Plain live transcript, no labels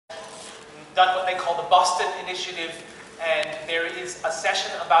done what they call the Boston Initiative, and there is a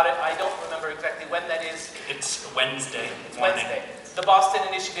session about it. I don't remember exactly when that is. It's Wednesday. It's Wednesday. The Boston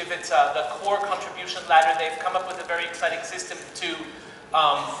Initiative, it's the core contribution ladder. They've come up with a very exciting system to,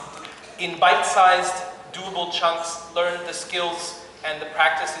 in bite-sized, doable chunks, learn the skills and the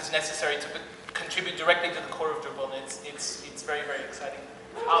practices necessary to contribute directly to the core of Drupal, and it's very, very exciting.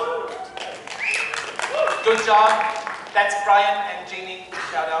 Good job. That's Brian and Jamie.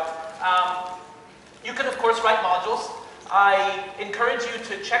 Shout out. You can, of course, write modules. I encourage you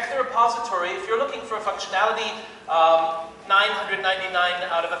to check the repository. If you're looking for a functionality, 999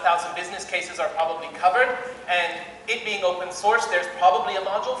 out of 1,000 business cases are probably covered, and it being open source, there's probably a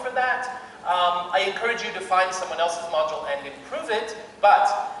module for that. I encourage you to find someone else's module and improve it, but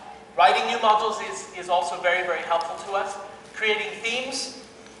writing new modules is also very, very helpful to us. Creating themes,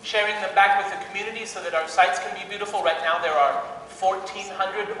 sharing them back with the community so that our sites can be beautiful. Right now there are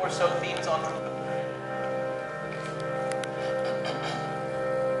 1,400 or so themes on Drupal.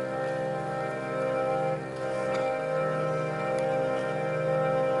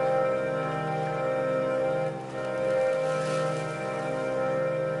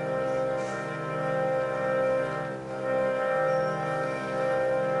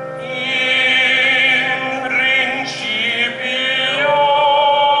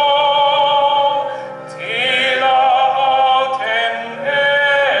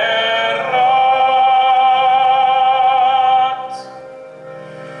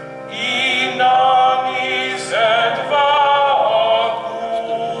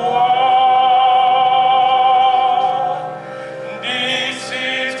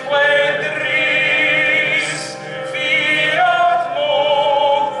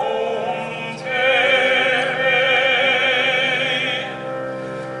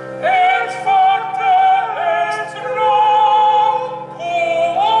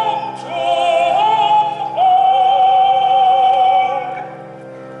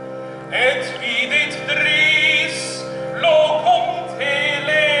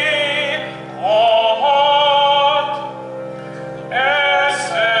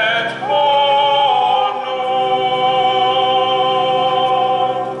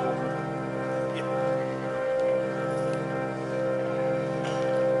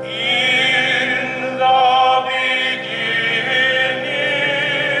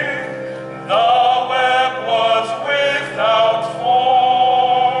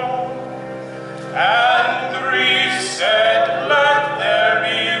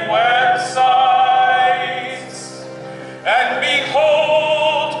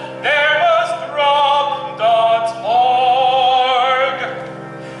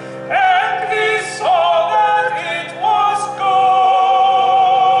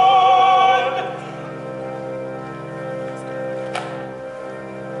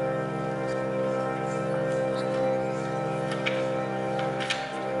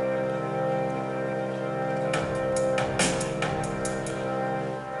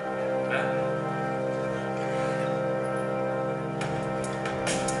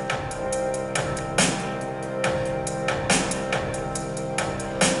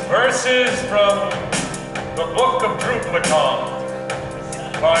 Verses from the Book of DrupalCon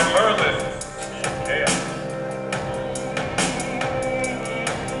by Merlin. Yeah.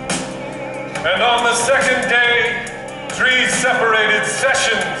 And on the second day, Dries separated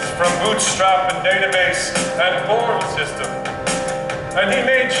sessions from Bootstrap and database and form system. And he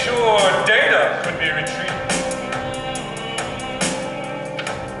made sure data could be retrieved.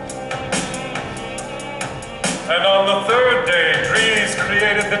 And on the third day, Dries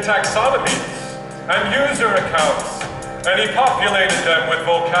created the taxonomies and user accounts, and he populated them with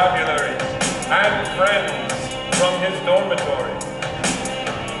vocabulary and friends from his dormitory.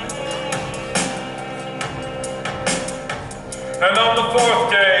 And on the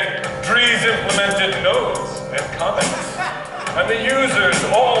fourth day, Dries implemented nodes and comments, and the users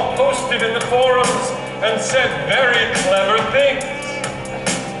all posted in the forums and said very clever things.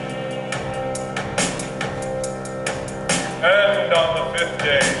 And on the fifth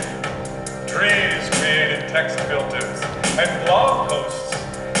day, Dries created text filters and blog posts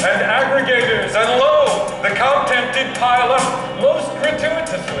and aggregators, and lo, the content did pile up most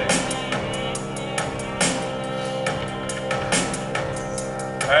gratuitously.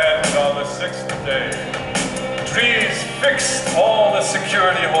 And on the sixth day, Dries fixed all the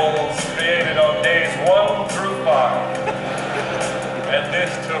security holes created on days 1 through 5. And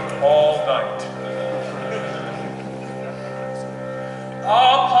this took all night.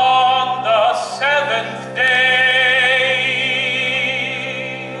 Upon the seventh day,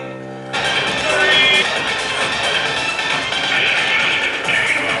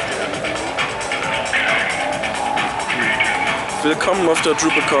 Willkommen auf der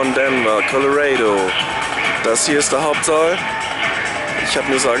DrupalCon Denver, Colorado. Das hier ist der Hauptsaal. Ich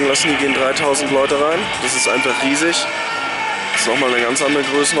habe mir sagen lassen, hier gehen 3000 Leute rein. Das ist einfach riesig. Das ist nochmal eine ganz andere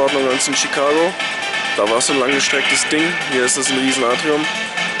Größenordnung als in Chicago. Da war es so ein langgestrecktes Ding. Hier ist es ein riesen Atrium.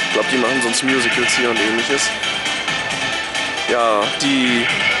 Ich glaube, die machen sonst Musicals hier und ähnliches. Ja, die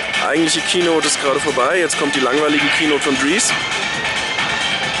eigentliche Keynote ist gerade vorbei. Jetzt kommt die langweilige Keynote von Dries.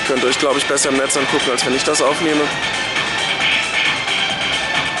 Könnt ihr euch, glaube ich, besser im Netz angucken, als wenn ich das aufnehme.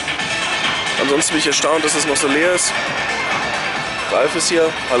 Ansonsten bin ich erstaunt, dass es noch so leer ist. Ralf ist hier.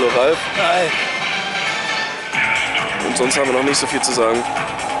 Hallo Ralf. Hi. Und sonst haben wir noch nicht so viel zu sagen.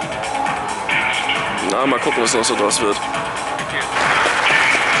 Na, mal gucken, was noch so draus wird.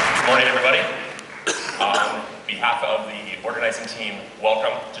 Morning, everybody. On behalf of the organizing team,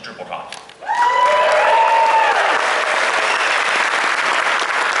 welcome to DrupalCon.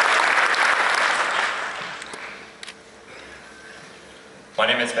 My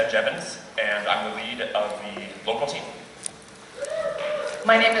name is Ben Jevons, and I'm the lead of the local team.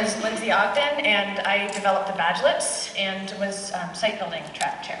 My name is Lindsay Ogden, and I developed the Badgelets and was site building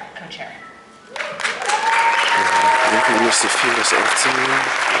track chair, co-chair. Irgendwie nicht so viel, das aufzunehmen.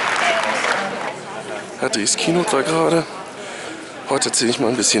 Ja, Dries Keynote war gerade. Heute erzähle ich mal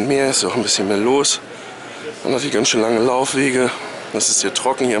ein bisschen mehr, ist auch ein bisschen mehr los. Man hat hier ganz schön lange Laufwege. Das ist hier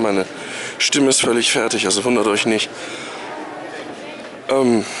trocken hier, meine Stimme ist völlig fertig, also wundert euch nicht.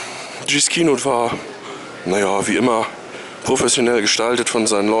 Dries Keynote war, naja, wie immer, professionell gestaltet von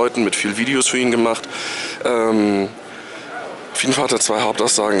seinen Leuten, mit viel Videos für ihn gemacht. Auf jeden Fall hat er zwei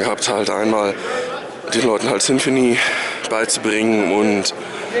Hauptaussagen gehabt, halt einmal den Leuten halt Symphony beizubringen und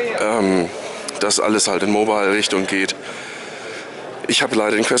dass alles halt in Mobile-Richtung geht. Ich habe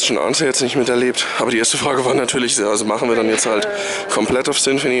leider den Question Answer jetzt nicht miterlebt, aber die erste Frage war natürlich, also machen wir dann jetzt halt komplett auf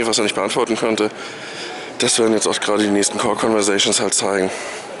Symphony, was er nicht beantworten konnte. Das werden jetzt auch gerade die nächsten Core Conversations halt zeigen.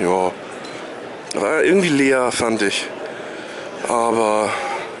 Ja, war irgendwie leer, fand ich. Aber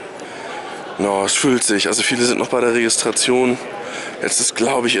no, es fühlt sich. Also viele sind noch bei der Registration. Jetzt ist,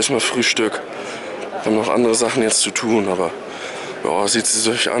 glaube ich, erstmal Frühstück. Wir haben noch andere Sachen jetzt zu tun, aber ja, sieht es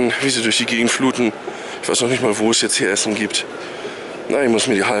euch an, wie sie durch die Gegend fluten. Ich weiß noch nicht mal, wo es jetzt hier Essen gibt. Na, ich muss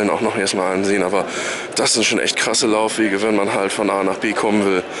mir die Hallen auch noch erstmal ansehen, aber das sind schon echt krasse Laufwege, wenn man halt von A nach B kommen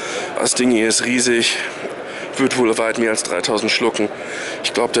will. Das Ding hier ist riesig, wird wohl weit mehr als 3000 schlucken.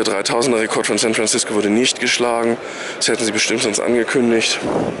 Ich glaube, der 3000er Rekord von San Francisco wurde nicht geschlagen. Das hätten sie bestimmt sonst angekündigt.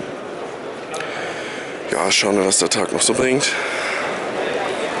 Ja, schauen wir, was der Tag noch so bringt.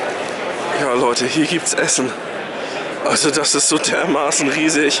 Ja, Leute, hier gibt's Essen. Also das ist so dermaßen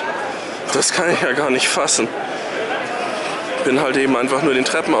riesig. Das kann ich ja gar nicht fassen. Bin halt eben einfach nur den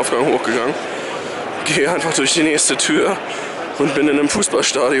Treppenaufgang hochgegangen. Gehe einfach durch die nächste Tür und bin in einem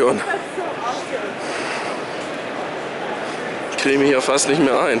Fußballstadion. Kriege mich ja fast nicht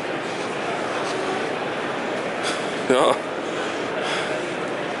mehr ein. Ja.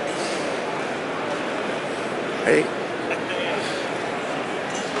 Hey.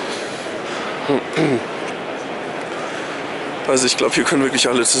 Also ich glaube, hier können wirklich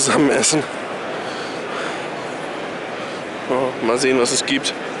alle zusammen essen. Oh, mal sehen, was es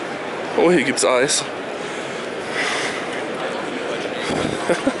gibt. Oh, hier gibt's Eis.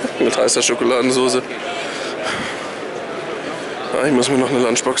 Mit heißer Schokoladensoße. Ah, ich muss mir noch eine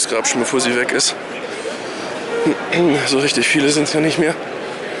Lunchbox grapschen, bevor sie weg ist. So richtig viele sind es ja nicht mehr.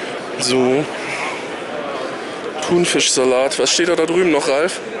 So. Thunfischsalat. Was steht da drüben noch,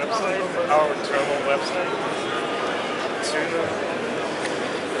 Ralf?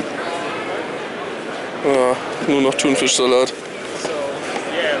 Ja, nur noch Thunfischsalat.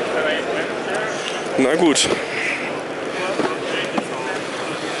 Na gut.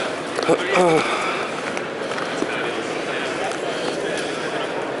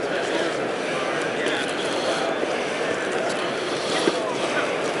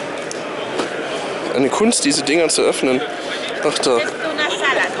 Eine Kunst, diese Dinger zu öffnen. Ach da.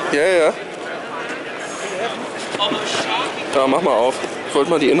 Ja, ja. Ja, mach mal auf. Ich wollte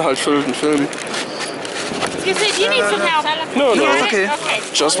mal die Inhaltsfüllen filmen. You said you need some help. No, no. Yeah, okay.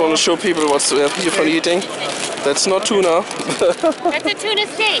 Just want to show people what's here for eating. That's not tuna. That's a tuna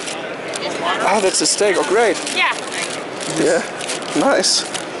steak. Ah, that's a steak. Oh, great. Yeah. Yeah. Nice.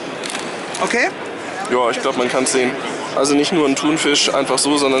 Okay? Ja, ich glaube, man kann es sehen. Also nicht nur ein Thunfisch, einfach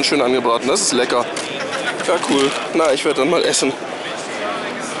so, sondern schön angebraten. Das ist lecker. Ja, cool. Na, ich werde dann mal essen.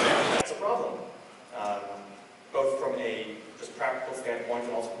 It's a problem, both from a just practical standpoint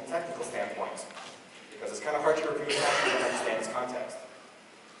and also from a technical standpoint, because it's kind of hard to review a fact if you don't understand its context.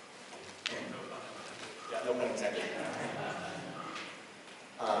 Yeah, no pun intended.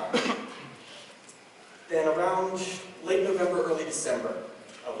 Then around late November, early December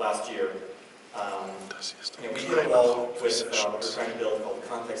of last year, we hit a wall with what we were trying to build called the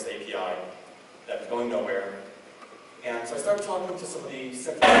Context API that was going nowhere. And so I started talking to some of the